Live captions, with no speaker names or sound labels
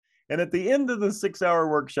And at the end of the 6-hour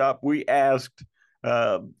workshop, we asked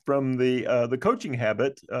from the Coaching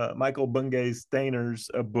Habit, Michael Bungay Steiner's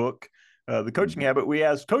book, The Coaching Habit, we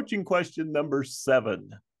asked coaching question number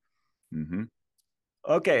 7.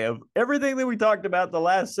 Okay, of everything that we talked about the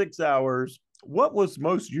last 6 hours, what was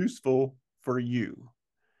most useful for you?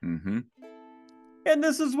 And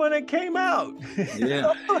this is when it came out.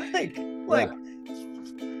 Yeah. like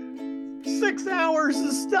 6 hours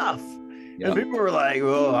of stuff. Yep. And people were like,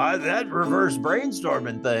 well, that reverse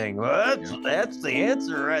brainstorming thing, well, that's the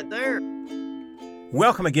answer right there.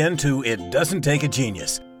 Welcome again to It Doesn't Take a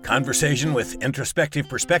Genius, conversation with introspective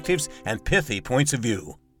perspectives and pithy points of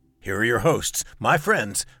view. Here are your hosts, my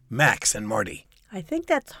friends, Max and Marty. I think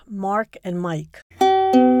that's Mark and Mike.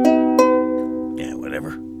 Yeah,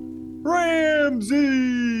 whatever. Ramsey!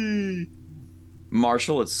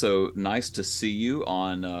 Marshall, it's so nice to see you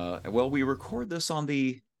on, we record this on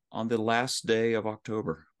the last day of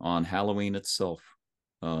October, on Halloween itself.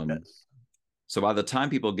 Yes. So by the time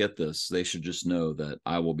people get this, they should just know that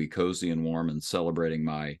I will be cozy and warm and celebrating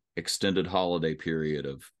my extended holiday period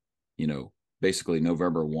of, basically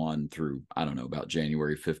November 1 through, I don't know, about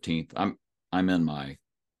January 15th. I'm in my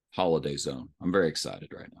holiday zone. I'm very excited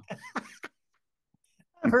right now.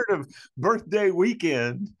 I've heard of birthday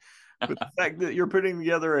weekend, but the fact that you're putting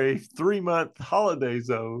together a 3-month holiday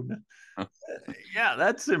zone, yeah,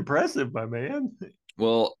 that's impressive, my man.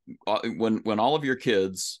 Well, when all of your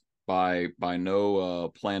kids, by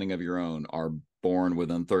no planning of your own, are born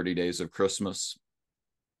within 30 days of Christmas,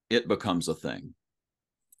 it becomes a thing.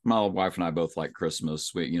 My wife and I both like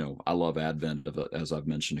Christmas. I love Advent, as I've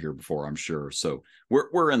mentioned here before, I'm sure. So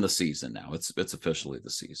we're in the season now. It's officially the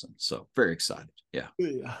season. So very excited. Yeah.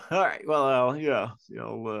 All right. Well, I'll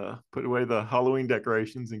put away the Halloween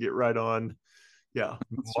decorations and get right on. Yeah.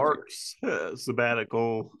 Mark's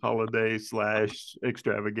sabbatical holiday /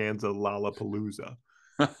 extravaganza Lollapalooza.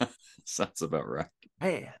 Sounds about right.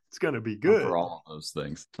 Man, it's going to be good. For all of those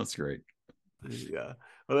things. That's great. Yeah.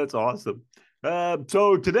 Well, that's awesome.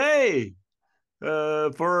 So today,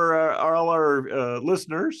 for all our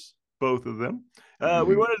listeners, both of them,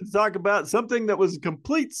 we wanted to talk about something that was a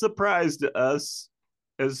complete surprise to us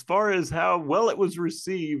as far as how well it was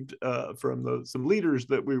received from some leaders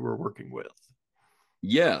that we were working with.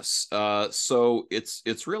 Yes. So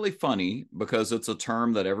it's really funny because it's a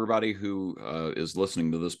term that everybody who is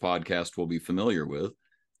listening to this podcast will be familiar with,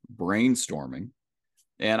 brainstorming.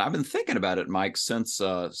 And I've been thinking about it, Mike, since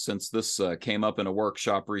this came up in a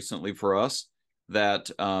workshop recently for us,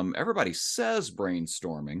 that everybody says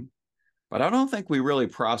brainstorming, but I don't think we really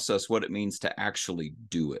process what it means to actually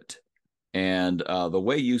do it. And the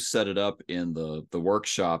way you set it up in the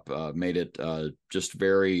workshop made it just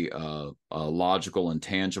very logical and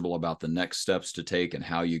tangible about the next steps to take and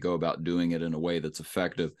how you go about doing it in a way that's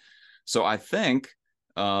effective. So I think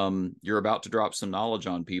you're about to drop some knowledge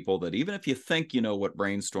on people that even if you think you know what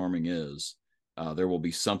brainstorming is, there will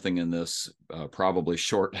be something in this probably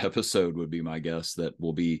short episode would be my guess that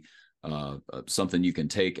will be something you can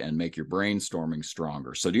take and make your brainstorming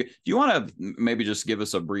stronger. So do you want to maybe just give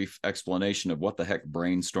us a brief explanation of what the heck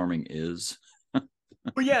brainstorming is?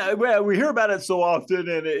 Well, we hear about it so often,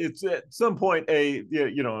 and it's at some point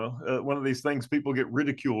one of these things people get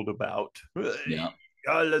ridiculed about. Yeah.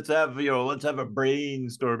 Let's have a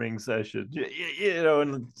brainstorming session,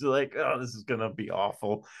 and it's like, oh, this is gonna be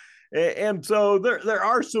awful. And so there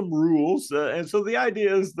are some rules, and so the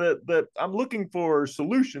idea is that I'm looking for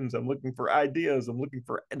solutions, I'm looking for ideas, I'm looking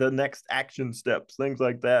for the next action steps, things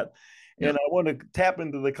like that, and I want to tap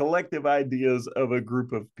into the collective ideas of a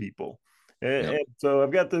group of people. And so I've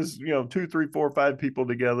got this, 2, 3, 4, 5 people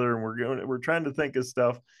together, and we're trying to think of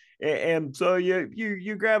stuff. And so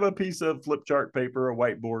you grab a piece of flip chart paper, a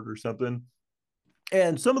whiteboard or something,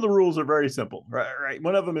 and some of the rules are very simple, right?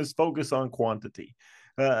 One of them is focus on quantity.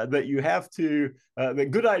 That you have to,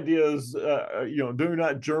 that good ideas, do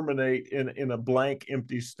not germinate in a blank,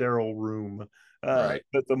 empty, sterile room. Right.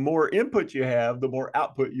 But the more input you have, the more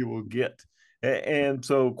output you will get. And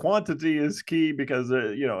so quantity is key because,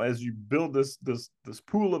 as you build this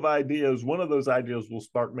pool of ideas, one of those ideas will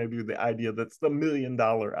spark maybe the idea that's the $1 million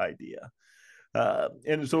idea.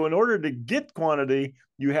 And so in order to get quantity,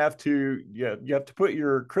 you have to put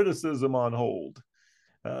your criticism on hold.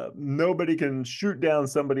 Nobody can shoot down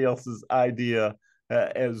somebody else's idea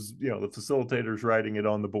as the facilitator's writing it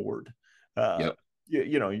on the board.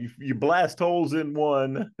 You blast holes in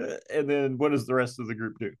one, and then what does the rest of the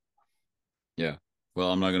group do? Yeah.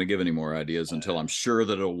 Well, I'm not going to give any more ideas until I'm sure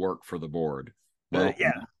that it'll work for the board. Well,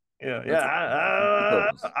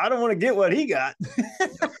 I don't want to get what he got.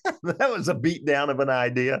 that was a beat down of an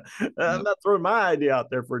idea. I'm not throwing my idea out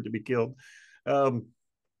there for it to be killed. Um,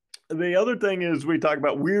 the other thing is we talk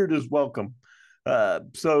about weird is welcome.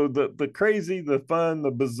 So the crazy, the fun,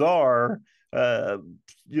 the bizarre, uh,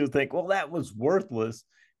 you think, well, that was worthless.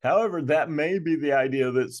 However, that may be the idea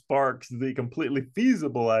that sparks the completely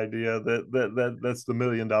feasible idea that's the $1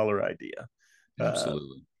 million idea. Uh,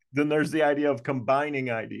 Absolutely. then there's the idea of combining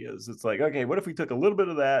ideas. It's like, okay, what if we took a little bit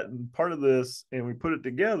of that and part of this and we put it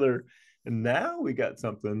together? And now we got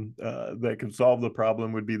something that can solve the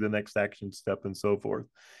problem, would be the next action step and so forth.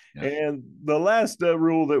 Yeah. And the last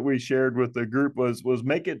rule that we shared with the group was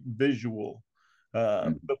make it visual.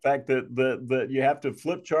 The fact that you have to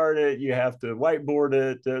flip chart it, you have to whiteboard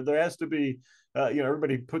it. There has to be,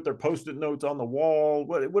 everybody put their post-it notes on the wall.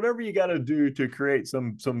 Whatever you got to do to create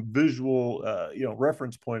some visual,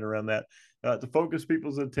 reference point around that, to focus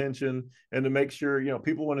people's attention and to make sure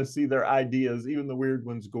people want to see their ideas, even the weird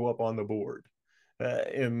ones, go up on the board.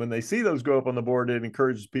 And when they see those go up on the board, it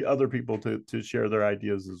encourages other people to share their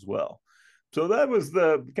ideas as well. So that was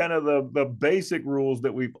the kind of the basic rules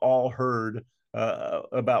that we've all heard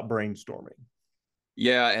about brainstorming.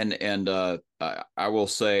 Yeah, and I will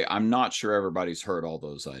say I'm not sure everybody's heard all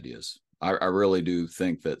those ideas. I really do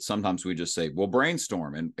think that sometimes we just say, well,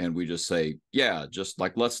 brainstorm, and we just say, yeah, just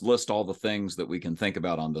like let's list all the things that we can think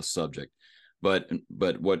about on this subject. But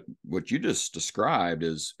what you just described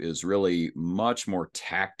is really much more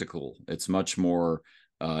tactical. It's much more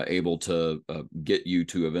able to get you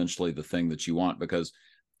to eventually the thing that you want, because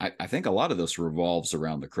I think a lot of this revolves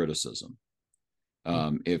around the criticism.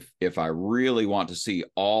 If I really want to see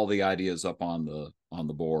all the ideas up on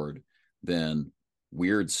the board, then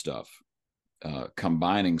weird stuff,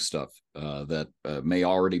 combining stuff that may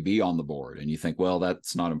already be on the board, and you think, well,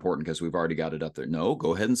 that's not important because we've already got it up there. No,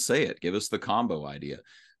 go ahead and say it. Give us the combo idea.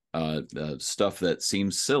 Stuff that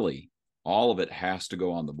seems silly, all of it has to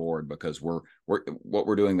go on the board, because what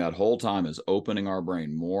we're doing that whole time is opening our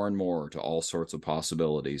brain more and more to all sorts of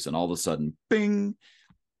possibilities, and all of a sudden, bing,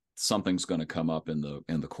 something's going to come up in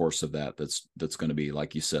the course of that's going to be,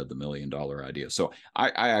 like you said, the $1 million idea. So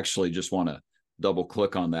I actually just want to double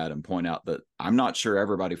click on that and point out that I'm not sure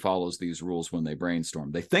everybody follows these rules when they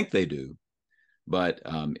brainstorm. They think they do, but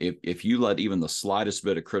if you let even the slightest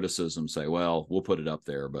bit of criticism say, well, we'll put it up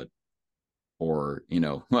there, but, or,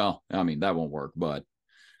 well, I mean, that won't work, but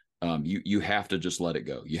you have to just let it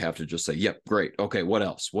go. You have to just say, yep, great. Okay. What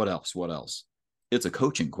else? What else? What else? It's a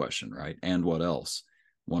coaching question, right? And what else?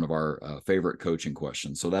 One of our favorite coaching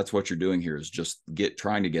questions. So that's what you're doing here, is just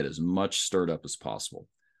trying to get as much stirred up as possible.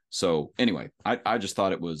 So anyway, I just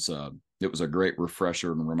thought it was a great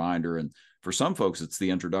refresher and reminder. And for some folks, it's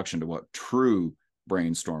the introduction to what true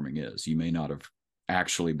brainstorming is. You may not have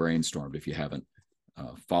actually brainstormed if you haven't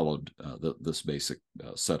followed this basic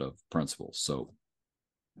set of principles. So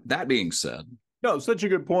that being said. No, such a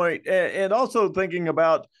good point. And also thinking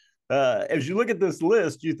about, as you look at this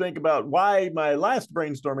list, you think about why my last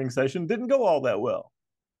brainstorming session didn't go all that well.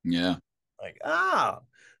 Yeah. Like,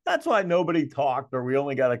 that's why nobody talked, or we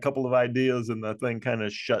only got a couple of ideas and the thing kind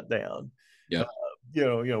of shut down. Yeah.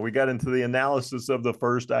 We got into the analysis of the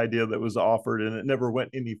first idea that was offered, and it never went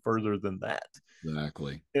any further than that.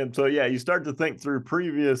 Exactly. And so, you start to think through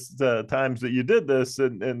previous times that you did this,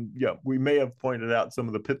 and we may have pointed out some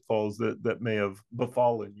of the pitfalls that may have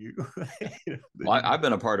befallen you. Well, I've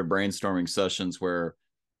been a part of brainstorming sessions where,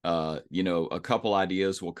 a couple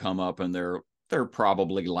ideas will come up, and they're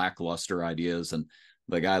probably lackluster ideas, and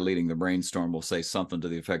the guy leading the brainstorm will say something to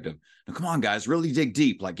the effect of, "Now, come on, guys, really dig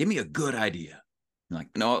deep. Like, give me a good idea." I'm like,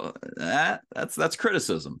 no, that's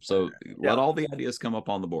criticism. So let all the ideas come up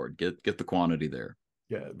on the board. Get the quantity there.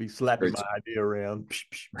 Yeah, be slapping my idea around.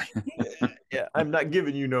 Yeah, I'm not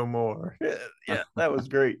giving you no more. Yeah, that was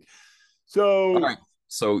great. So, all right.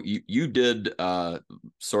 So you did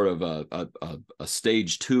sort of a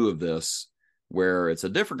stage 2 of this, where it's a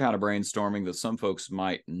different kind of brainstorming that some folks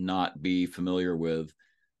might not be familiar with.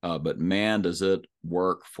 But man, does it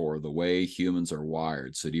work for the way humans are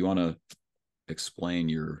wired. So do you want to explain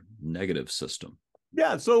your negative system?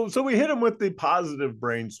 Yeah, so we hit them with the positive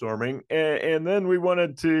brainstorming, and then we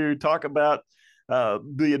wanted to talk about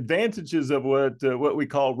the advantages of what we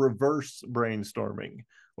call reverse brainstorming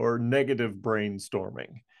or negative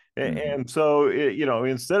brainstorming. And so,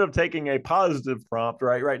 instead of taking a positive prompt,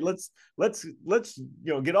 right, let's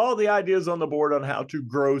get all the ideas on the board on how to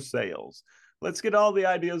grow sales. Let's get all the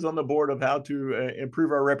ideas on the board of how to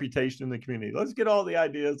improve our reputation in the community. Let's get all the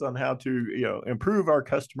ideas on how to, improve our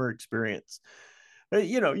customer experience.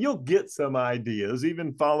 You'll get some ideas,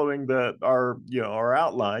 even following our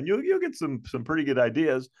outline. You'll get some pretty good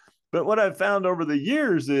ideas. But what I've found over the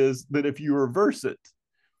years is that if you reverse it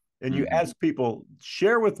and you ask people,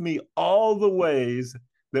 share with me all the ways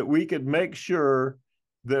that we could make sure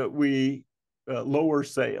that we lower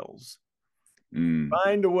sales.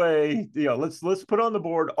 Find a way, let's put on the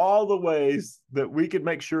board all the ways that we could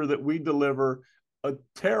make sure that we deliver a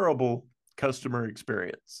terrible customer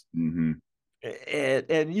experience.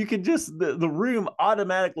 And you can just, the room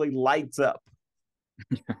automatically lights up.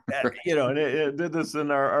 And it did this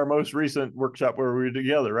in our most recent workshop where we were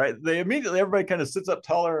together, right? Everybody kind of sits up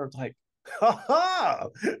taller and it's like, ha,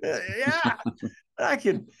 yeah, I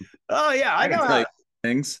can, oh yeah, I know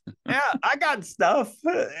things. Yeah, I got stuff.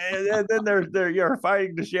 And then you're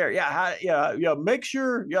fighting to share. Yeah, make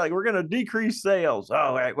sure, like we're gonna decrease sales.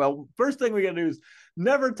 Oh, right. Well, first thing we gotta do is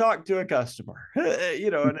never talk to a customer. And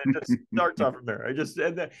it just starts off from there. And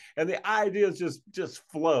the ideas just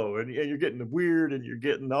flow, and you're getting weird, and you're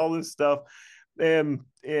getting all this stuff. And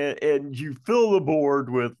you fill the board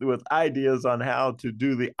with ideas on how to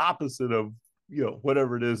do the opposite of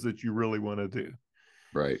whatever it is that you really want to do.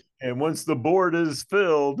 Right. And once the board is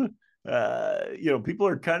filled, people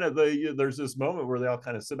are kind of there's this moment where they all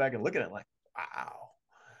kind of sit back and look at it like, wow.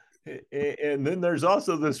 And then there's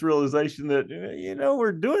also this realization that,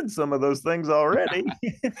 we're doing some of those things already.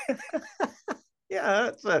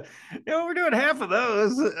 Yeah, we're doing half of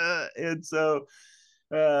those. And so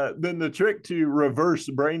then the trick to reverse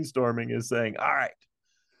brainstorming is saying, all right,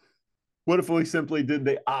 what if we simply did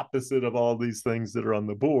the opposite of all these things that are on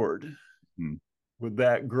the board? Would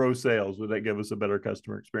that grow sales? Would that give us a better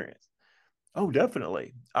customer experience? Oh,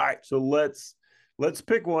 definitely. All right, so let's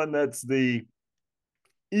pick one that's the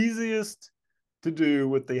easiest to do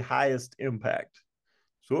with the highest impact.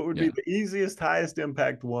 So what would be the easiest, highest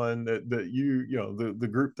impact one that the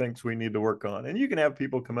group thinks we need to work on? And you can have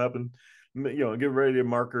people come up and give everybody a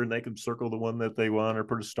marker, and they can circle the one that they want or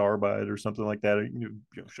put a star by it or something like that. Or,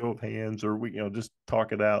 show of hands, or we just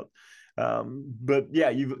talk it out. But yeah,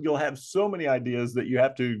 you'll have so many ideas that you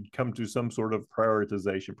have to come to some sort of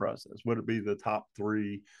prioritization process. Would it be the top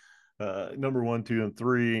three, number 1, 2, and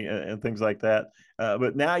 3, and things like that?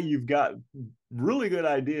 But now you've got really good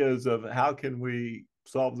ideas of how can we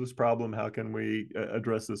solve this problem? How can we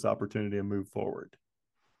address this opportunity and move forward?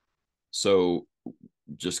 So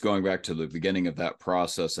just going back to the beginning of that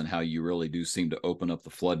process and how you really do seem to open up the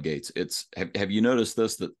floodgates. Have you noticed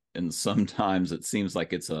this, that and sometimes it seems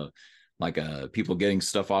like it's people getting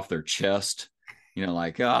stuff off their chest,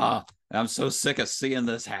 I'm so sick of seeing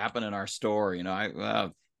this happen in our store.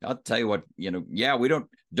 I'll tell you what, we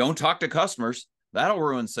don't talk to customers. That'll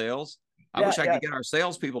ruin sales. I wish I could get our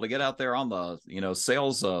salespeople to get out there on the,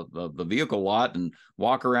 sales, the vehicle lot and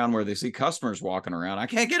walk around where they see customers walking around. I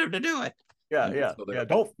can't get them to do it.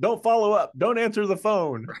 Don't follow up. Don't answer the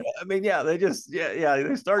phone. Right. I mean, they just,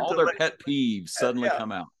 they start all their pet peeves suddenly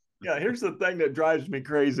come out. Yeah, here's the thing that drives me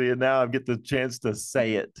crazy, and now I get the chance to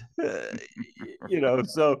say it.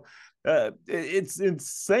 So it's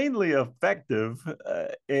insanely effective,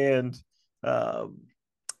 and now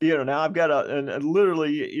I've got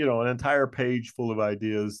literally an entire page full of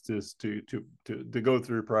ideas just to go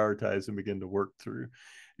through, prioritize, and begin to work through.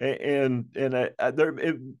 And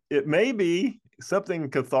it may be something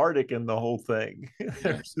cathartic in the whole thing.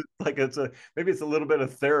 Maybe it's a little bit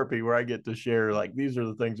of therapy where I get to share, like, these are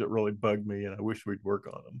the things that really bug me and I wish we'd work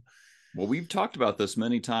on them. Well, we've talked about this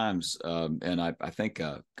many times, and I think,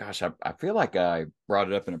 I feel like I brought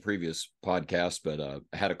it up in a previous podcast, but I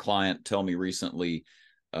had a client tell me recently,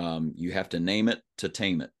 you have to name it to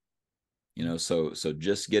tame it. So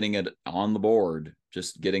just getting it on the board,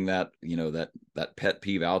 just getting that, that pet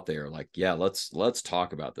peeve out there, let's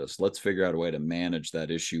talk about this. Let's figure out a way to manage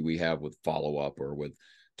that issue we have with follow-up or with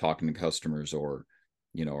talking to customers, or,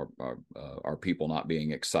 our people not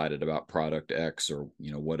being excited about product X, or,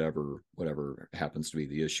 whatever happens to be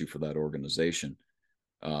the issue for that organization.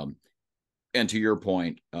 And to your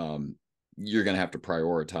point, you're going to have to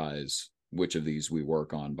prioritize which of these we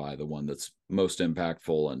work on by the one that's most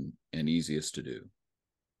impactful and easiest to do.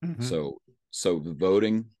 So the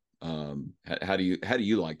voting, how do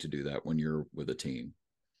you like to do that when you're with a team?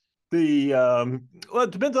 Well,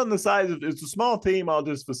 it depends on the size. If it's a small team, I'll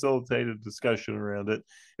just facilitate a discussion around it.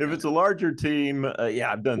 If it's a larger team,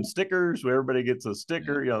 I've done stickers where everybody gets a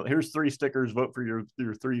sticker. Here's 3 stickers. Vote for your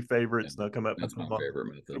 3 favorites. And they'll come up and put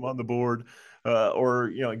them on the board, or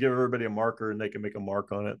give everybody a marker and they can make a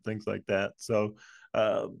mark on it. Things like that. So,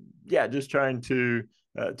 just trying to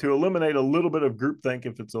eliminate a little bit of groupthink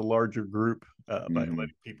if it's a larger group, by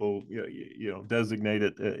letting people designate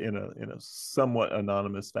it in a somewhat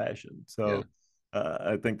anonymous fashion. So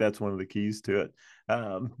I think that's one of the keys to it.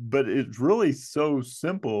 But it's really so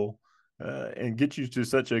simple and get you to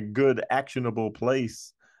such a good actionable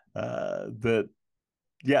place that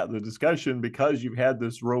yeah, the discussion, because you've had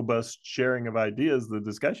this robust sharing of ideas, the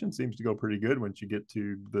discussion seems to go pretty good once you get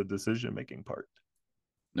to the decision making part.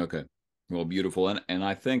 Okay. Well, beautiful. And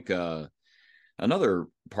I think another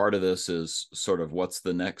part of this is sort of what's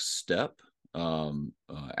the next step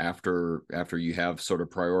after you have sort of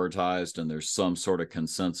prioritized and there's some sort of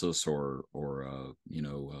consensus or a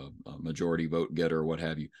majority vote getter, what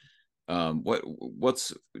have you.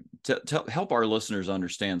 Help our listeners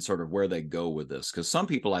understand sort of where they go with this, because some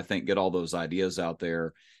people I think get all those ideas out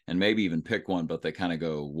there and maybe even pick one, but they kind of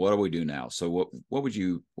go, what do we do now? So what would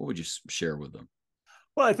you share with them?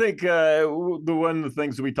 Well, I think one of the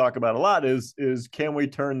things that we talk about a lot is can we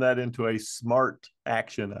turn that into a SMART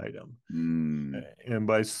action item? And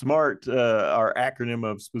by SMART, our acronym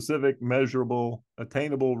of specific, measurable,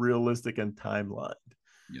 attainable, realistic, and timeline.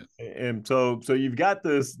 Yeah. And so you've got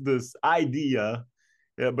this idea,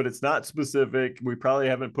 but it's not specific. We probably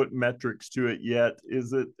haven't put metrics to it yet.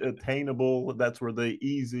 Is it attainable? That's where the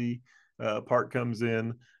easy part comes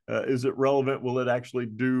in. Is it relevant? Will it actually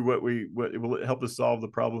do what will it help us solve the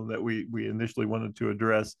problem that we initially wanted to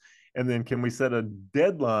address? And then can we set a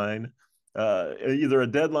deadline, either a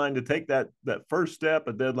deadline to take that first step,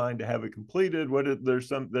 a deadline to have it completed?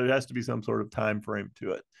 There has to be some sort of time frame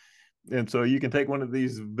to it. And so you can take one of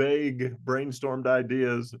these vague brainstormed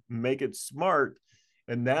ideas, make it SMART,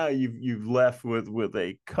 and now you've left with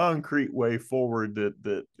a concrete way forward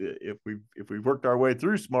that if we've worked our way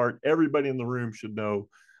through SMART, everybody in the room should know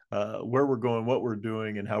where we're going, what we're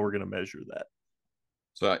doing, and how we're going to measure that.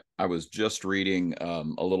 So I was just reading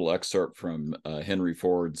a little excerpt from Henry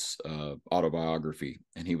Ford's autobiography,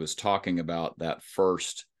 and he was talking about that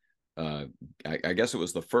first, I guess it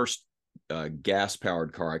was the first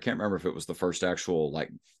gas-powered car. I can't remember if it was the first actual like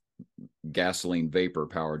gasoline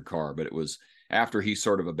vapor-powered car, but it was after he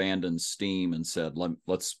sort of abandoned steam and said,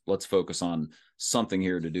 let's focus on something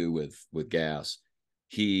here to do with gas.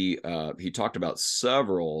 He talked about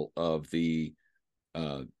several of the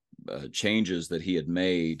changes that he had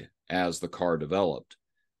made as the car developed,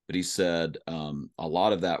 but he said a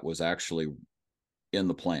lot of that was actually in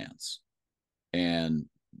the plans. And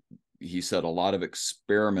he said a lot of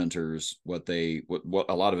experimenters, what a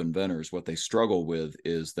lot of inventors, what they struggle with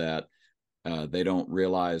is that they don't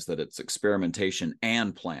realize that it's experimentation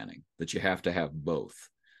and planning, that you have to have both.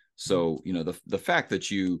 So, the fact that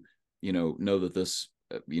you know that this,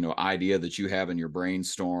 idea that you have in your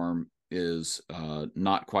brainstorm is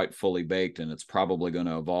not quite fully baked, and it's probably going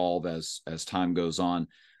to evolve as time goes on,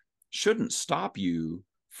 shouldn't stop you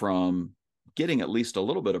from getting at least a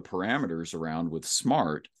little bit of parameters around with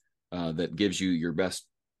SMART that gives you your best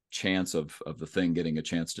chance of the thing getting a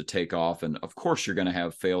chance to take off. And of course, you're going to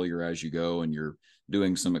have failure as you go, and you're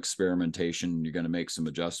doing some experimentation, you're going to make some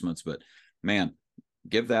adjustments, but man,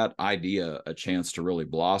 give that idea a chance to really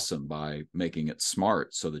blossom by making it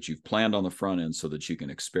SMART, so that you've planned on the front end so that you can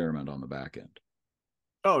experiment on the back end.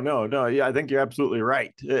 Oh, no. Yeah, I think you're absolutely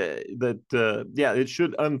right. It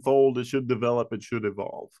should unfold, it should develop, it should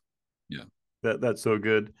evolve. Yeah. That's so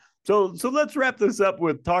good. So let's wrap this up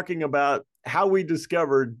with talking about how we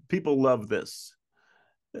discovered people love this.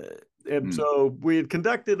 So we had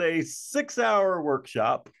conducted a 6-hour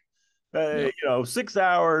workshop, 6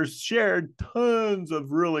 hours, shared tons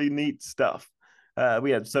of really neat stuff.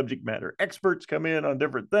 We had subject matter experts come in on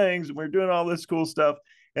different things, and we were doing all this cool stuff.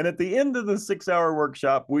 And at the end of the 6-hour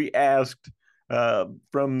workshop, we asked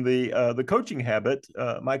from the Coaching Habit,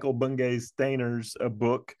 Michael Bungay Steiner's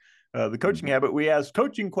book, The Coaching Habit, we asked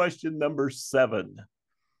coaching question number 7.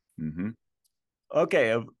 Mm-hmm. Okay,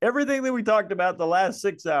 of everything that we talked about the last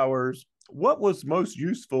 6 hours, what was most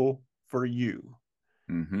useful for you?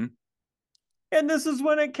 Mm-hmm. And this is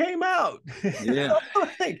when it came out. Yeah.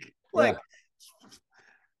 like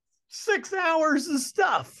 6 hours of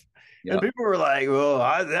stuff. Yeah. And people were like, well,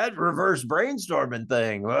 that reverse brainstorming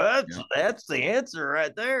thing, well, that's the answer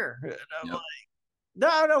right there. And I'm like,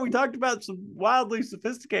 no, we talked about some wildly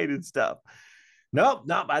sophisticated stuff. Nope,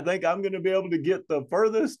 I think I'm going to be able to get the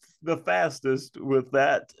furthest, the fastest with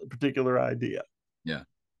that particular idea. Yeah.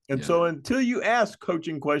 And so until you ask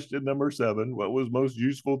coaching question number 7, what was most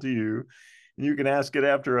useful to you, and you can ask it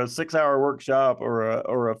after a 6-hour workshop or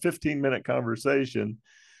a 15-minute conversation,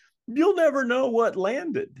 you'll never know what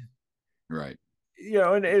landed. Right.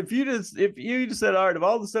 And if you just said, all right, of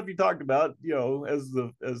all the stuff you talked about, as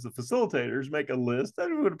the facilitators, make a list, that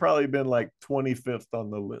would have probably been like 25th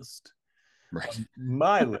on the list. Right.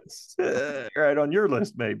 My list, right, on your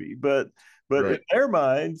list maybe, but right. In their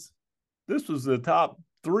minds, this was the top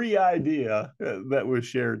 3 idea that was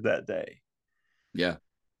shared that day. Yeah.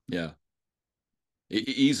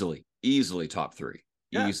 Easily top three.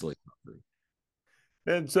 Yeah. Easily top three.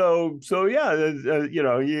 And so yeah,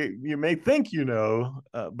 you may think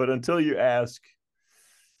but until you ask,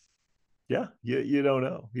 yeah, you don't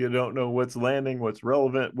know. You don't know what's landing, what's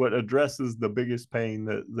relevant, what addresses the biggest pain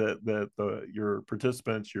that your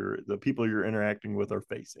participants, the people you're interacting with, are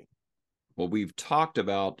facing. Well, we've talked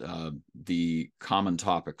about the common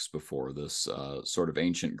topics before, this sort of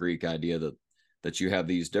ancient Greek idea that you have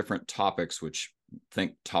these different topics, which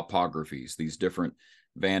think topographies, these different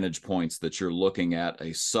vantage points that you're looking at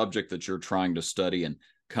a subject that you're trying to study and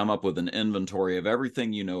come up with an inventory of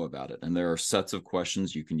everything you know about it. And there are sets of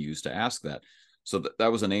questions you can use to ask that. So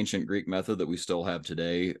that was an ancient Greek method that we still have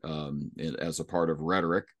today as a part of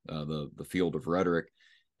rhetoric, the field of rhetoric.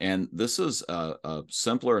 And this is a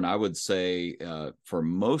simpler, and I would say for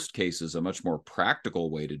most cases, a much more practical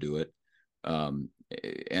way to do it. And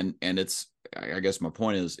it's, I guess my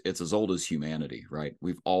point is, it's as old as humanity, right?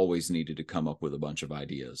 We've always needed to come up with a bunch of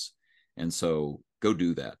ideas. And so go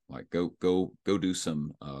do that. Like go do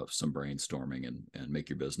some brainstorming and make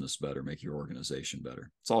your business better, make your organization better.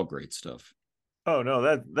 It's all great stuff. Oh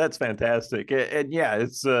no, that's fantastic, and yeah,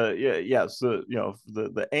 it's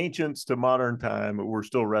the ancients to modern time, we're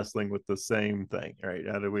still wrestling with the same thing, right?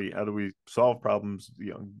 How do we solve problems,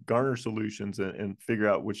 garner solutions, and figure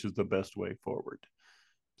out which is the best way forward?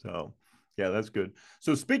 So, yeah, that's good.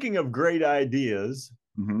 So, speaking of great ideas,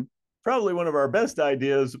 probably one of our best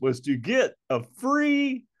ideas was to get a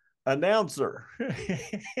free announcer.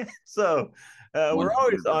 So. We're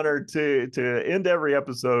always honored to end every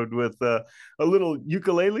episode with a little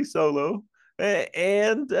ukulele solo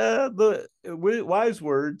and the wise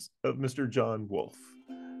words of Mr. John Wolfe.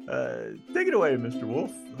 Take it away, Mr.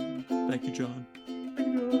 Wolfe. Thank you, John.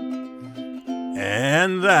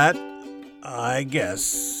 And that, I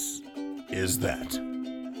guess, is that.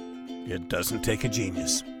 It doesn't take a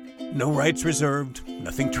genius. No rights reserved,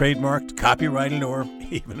 nothing trademarked, copyrighted, or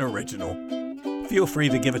even original. Feel free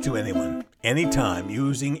to give it to anyone, anytime,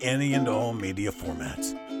 using any and all media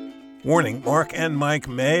formats. Warning, Mark and Mike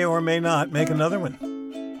may or may not make another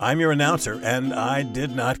one. I'm your announcer, and I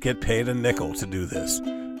did not get paid a nickel to do this.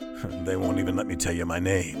 They won't even let me tell you my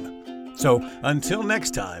name. So, until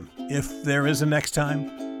next time, if there is a next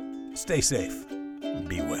time, stay safe.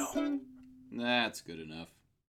 Be well. That's good enough.